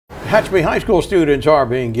Tehachapi High School students are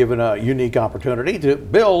being given a unique opportunity to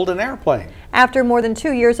build an airplane. After more than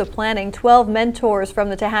 2 years of planning, 12 mentors from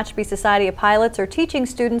the Tehachapi Society of Pilots are teaching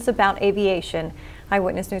students about aviation.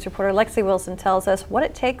 Eyewitness News reporter Lexi Wilson tells us what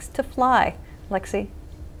it takes to fly. Lexi.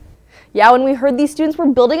 Yeah, when we heard these students were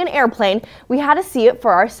building an airplane, we had to see it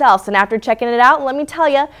for ourselves. And after checking it out, let me tell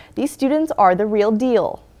you, these students are the real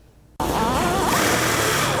deal.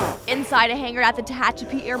 Inside a hangar at the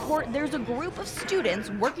Tehachapi Airport, there's a group of students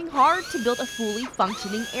working hard to build a fully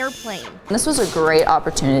functioning airplane. This was a great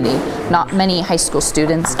opportunity. Not many high school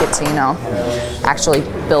students get to, actually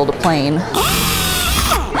build a plane.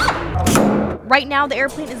 Right now, the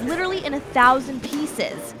airplane is literally in 1,000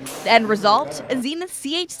 pieces. The end result, a Zenith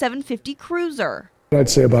CH-750 cruiser. I'd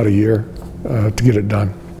say about a year to get it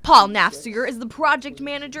done. Paul Nafsiger is the project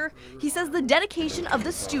manager. He says the dedication of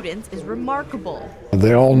the students is remarkable.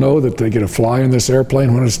 They all know that they get to fly in this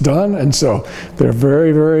airplane when it's done, and so they're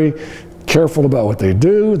very, very careful about what they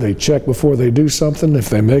do. They check before they do something. If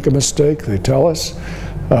they make a mistake, they tell us.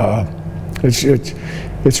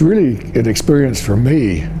 It's really an experience for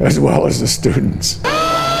me as well as the students.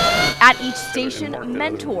 At each station,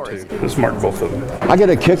 mentors. Let's mark both of them. I get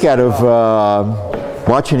a kick out of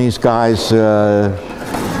watching these guys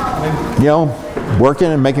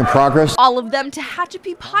working and making progress. All of them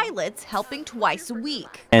Tehachapi pilots helping twice a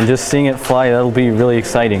week. And just seeing it fly, that'll be really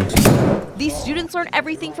exciting. These students learn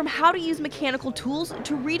everything from how to use mechanical tools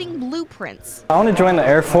to reading blueprints. I want to join the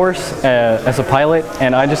Air Force as a pilot,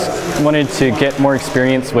 and I just wanted to get more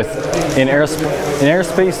experience in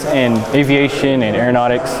aerospace and aviation and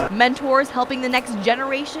aeronautics. Mentors helping the next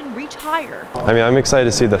generation reach higher. I'm excited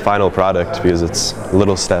to see the final product because it's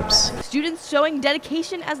little steps. Students showing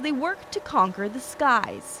dedication as they work to conquer the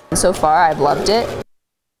skies. So far, I've loved it.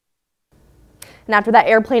 And after that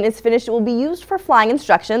airplane is finished, it will be used for flying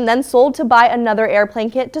instruction, then sold to buy another airplane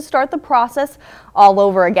kit to start the process all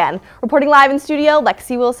over again. Reporting live in studio,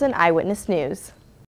 Lexi Wilson, Eyewitness News.